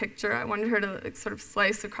every picture. I wanted her to like, sort of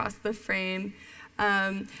slice across the frame.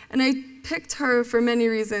 And I picked her for many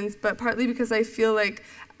reasons, but partly because I feel like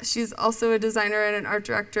she's also a designer and an art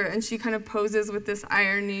director, and she kind of poses with this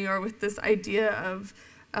irony or with this idea of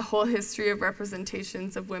a whole history of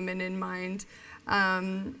representations of women in mind.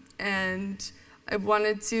 And I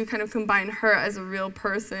wanted to kind of combine her as a real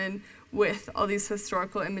person with all these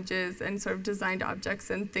historical images and sort of designed objects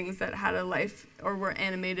and things that had a life or were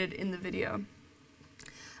animated in the video.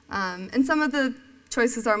 And some of the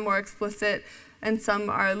choices are more explicit and some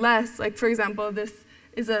are less. Like, for example, this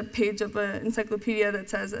is a page of an encyclopedia that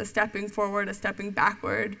says a stepping forward, a stepping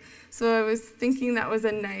backward. So I was thinking that was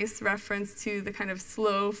a nice reference to the kind of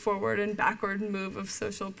slow forward and backward move of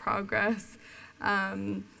social progress.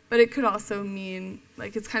 But it could also mean,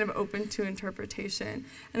 like, it's kind of open to interpretation.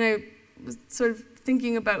 And I was sort of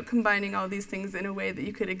thinking about combining all these things in a way that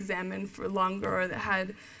you could examine for longer or that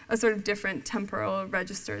had a sort of different temporal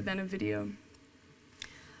register than a video.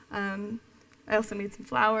 I also made some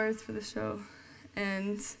flowers for the show.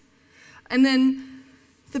 And then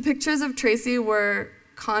the pictures of Tracy were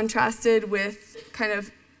contrasted with kind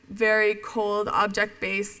of very cold,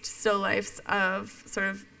 object-based still lifes of sort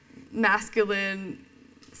of masculine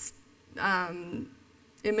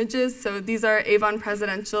images. So these are Avon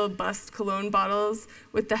presidential bust cologne bottles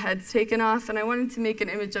with the heads taken off. And I wanted to make an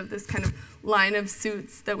image of this kind of line of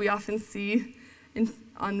suits that we often see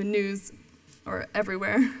on the news or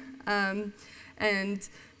everywhere. And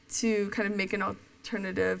to kind of make an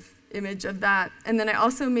alternative image of that. And then I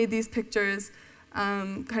also made these pictures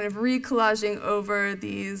kind of recollaging over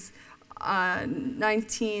these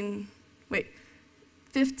 15th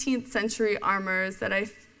century armors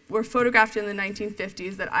that were photographed in the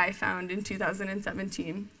 1950s that I found in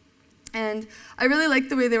 2017. And I really liked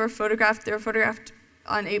the way they were photographed. They were photographed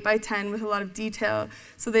on 8x10 with a lot of detail.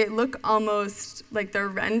 So they look almost like they're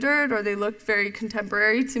rendered, or they look very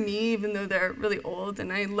contemporary to me, even though they're really old.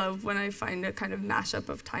 And I love when I find a kind of mashup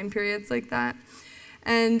of time periods like that.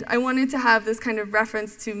 And I wanted to have this kind of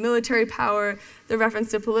reference to military power, the reference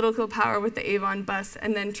to political power with the Avon bus,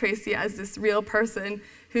 and then Tracy as this real person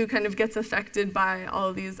who kind of gets affected by all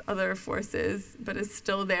of these other forces, but is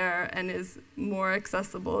still there and is more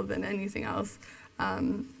accessible than anything else.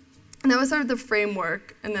 And that was sort of the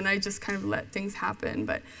framework, and then I just kind of let things happen.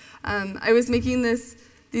 But I was making these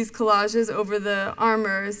collages over the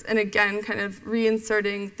armors, and again, kind of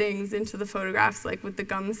reinserting things into the photographs, like with the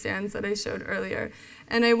gum stands that I showed earlier.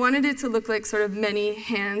 And I wanted it to look like sort of many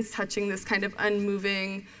hands touching this kind of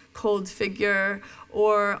unmoving, cold figure,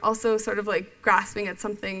 or also sort of like grasping at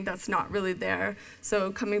something that's not really there.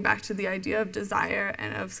 So coming back to the idea of desire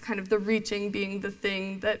and of kind of the reaching being the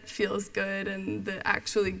thing that feels good and the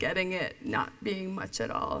actually getting it not being much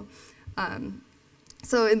at all.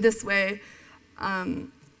 So in this way,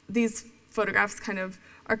 these photographs kind of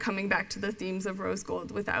are coming back to the themes of rose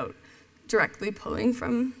gold without directly pulling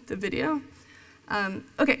from the video.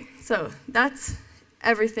 Okay, so that's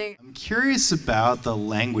everything. I'm curious about the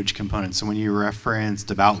language component. So when you referenced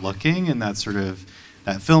About Looking and that sort of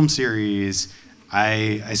that film series,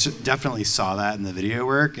 I definitely saw that in the video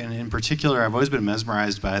work. And in particular, I've always been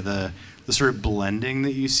mesmerized by the sort of blending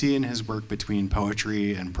that you see in his work between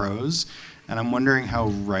poetry and prose. And I'm wondering how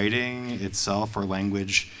writing itself or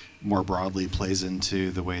language more broadly plays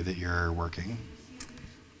into the way that you're working.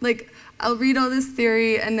 Like, I'll read all this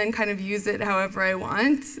theory and then kind of use it however I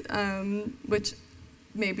want, which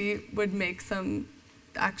maybe would make some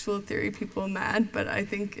actual theory people mad, but I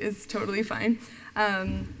think is totally fine.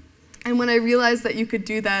 And when I realized that you could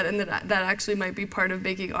do that and that actually might be part of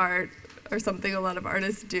making art or something a lot of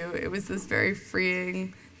artists do, it was this very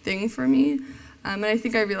freeing thing for me. And I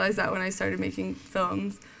think I realized that when I started making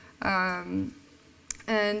films. And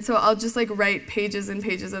so I'll just like write pages and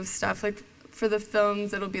pages of stuff. Like for the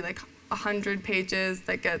films, it'll be like 100 pages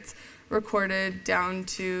that gets recorded down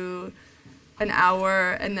to an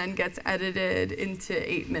hour and then gets edited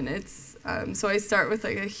into 8 minutes. So I start with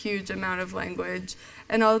like a huge amount of language,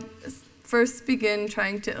 and I'll first begin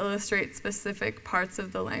trying to illustrate specific parts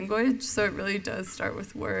of the language, so it really does start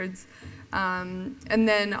with words. And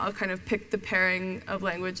then I'll kind of pick the pairing of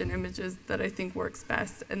language and images that I think works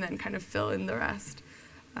best, and then kind of fill in the rest.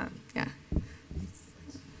 Yeah.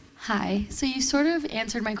 Hi. So you sort of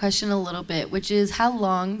answered my question a little bit, which is how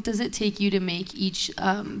long does it take you to make each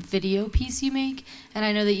video piece you make? And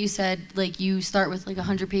I know that you said like you start with like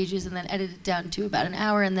 100 pages and then edit it down to about an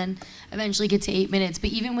hour and then eventually get to 8 minutes.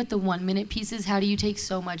 But even with the 1-minute pieces, how do you take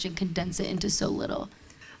so much and condense it into so little?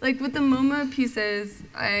 Like with the MoMA pieces,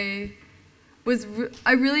 I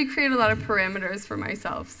really create a lot of parameters for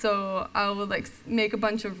myself. So I will like make a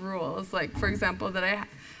bunch of rules, like for example that I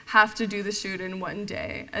have to do the shoot in 1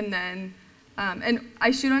 day, and then and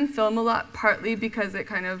I shoot on film a lot, partly because it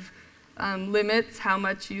kind of limits how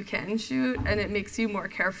much you can shoot, and it makes you more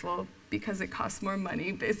careful because it costs more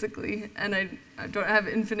money basically, and I don't have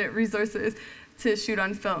infinite resources to shoot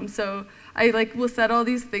on film. So I like will set all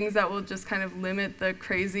these things that will just kind of limit the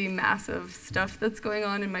crazy massive stuff that's going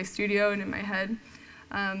on in my studio and in my head.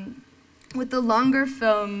 With the longer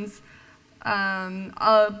films,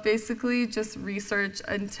 I'll basically just research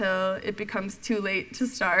until it becomes too late to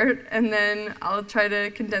start, and then I'll try to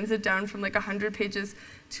condense it down from like 100 pages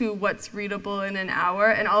to what's readable in an hour,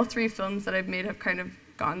 and all 3 films that I've made have kind of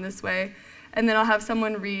gone this way. And then I'll have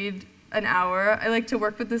someone read an hour. I like to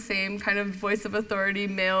work with the same kind of voice of authority,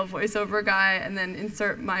 male voiceover guy, and then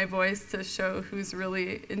insert my voice to show who's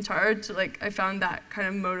really in charge. Like I found that kind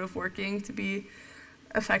of mode of working to be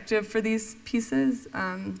effective for these pieces.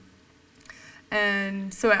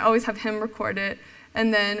 And so I always have him record it,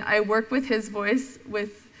 and then I work with his voice,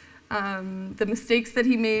 with the mistakes that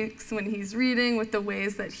he makes when he's reading, with the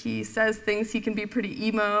ways that he says things. He can be pretty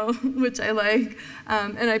emo, which I like,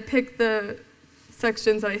 and I pick the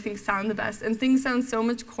sections that I think sound the best, and things sound so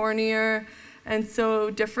much cornier and so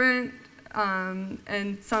different,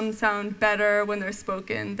 and some sound better when they're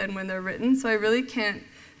spoken than when they're written, so I really can't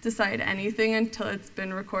decide anything until it's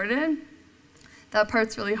been recorded. That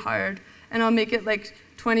part's really hard. And I'll make it like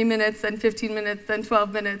 20 minutes, then 15 minutes, then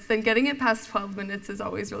 12 minutes. Then getting it past 12 minutes is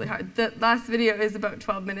always really hard. The last video is about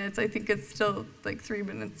 12 minutes. I think it's still like 3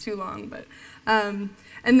 minutes too long. But and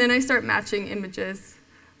then I start matching images,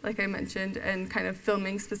 like I mentioned, and kind of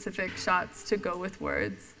filming specific shots to go with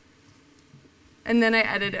words. And then I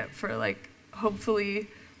edit it for like hopefully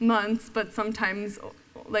months, but sometimes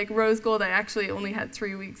like Rose Gold I actually only had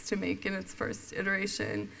 3 weeks to make in its first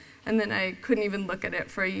iteration. And then I couldn't even look at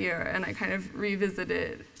it for a year, and I kind of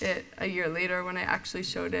revisited it a year later when I actually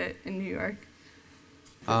showed it in New York.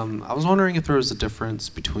 I was wondering if there was a difference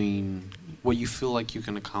between what you feel like you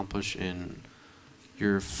can accomplish in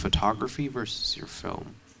your photography versus your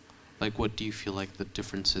film. Like, what do you feel like the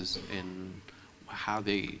differences in how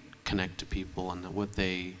they connect to people and what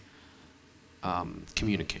they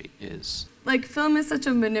communicate is? Like, film is such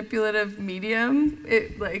a manipulative medium.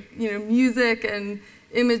 It, like, you know, music and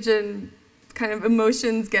image and kind of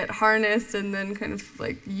emotions get harnessed and then kind of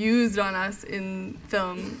like used on us in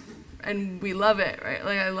film, and we love it, right?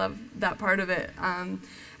 Like I love that part of it. And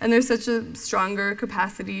there's such a stronger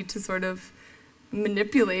capacity to sort of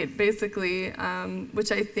manipulate, basically,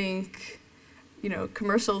 which I think, you know,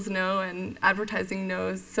 commercials know and advertising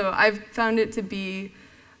knows. So I've found it to be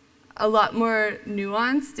a lot more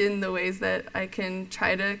nuanced in the ways that I can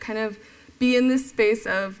try to kind of be in this space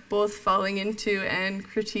of both falling into and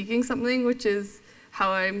critiquing something, which is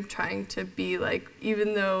how I'm trying to be. Like,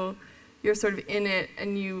 even though you're sort of in it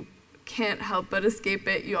and you can't help but escape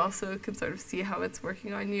it, you also can sort of see how it's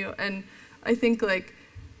working on you. And I think like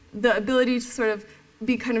the ability to sort of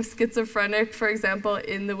be kind of schizophrenic, for example,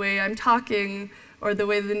 in the way I'm talking or the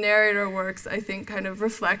way the narrator works, I think kind of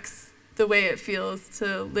reflects the way it feels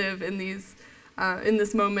to live in these, in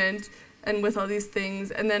this moment and with all these things.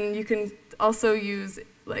 And then you can also use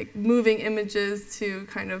like moving images to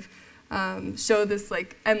kind of show this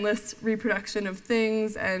like endless reproduction of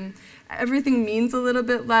things, and everything means a little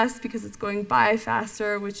bit less because it's going by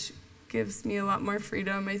faster, which gives me a lot more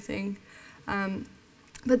freedom, I think.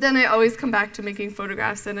 But then I always come back to making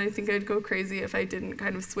photographs, and I think I'd go crazy if I didn't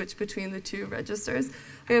kind of switch between the 2 registers.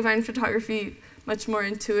 I find photography much more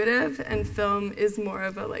intuitive, and film is more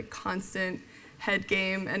of a like constant head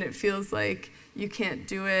game, and it feels like you can't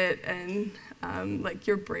do it, and like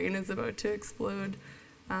your brain is about to explode,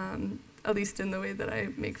 at least in the way that I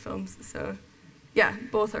make films. So yeah,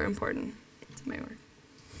 both are important to my work.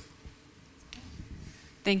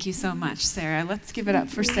 Thank you so much, Sara. Let's give it up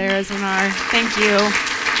for Sara Cwynar. Thank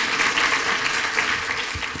you.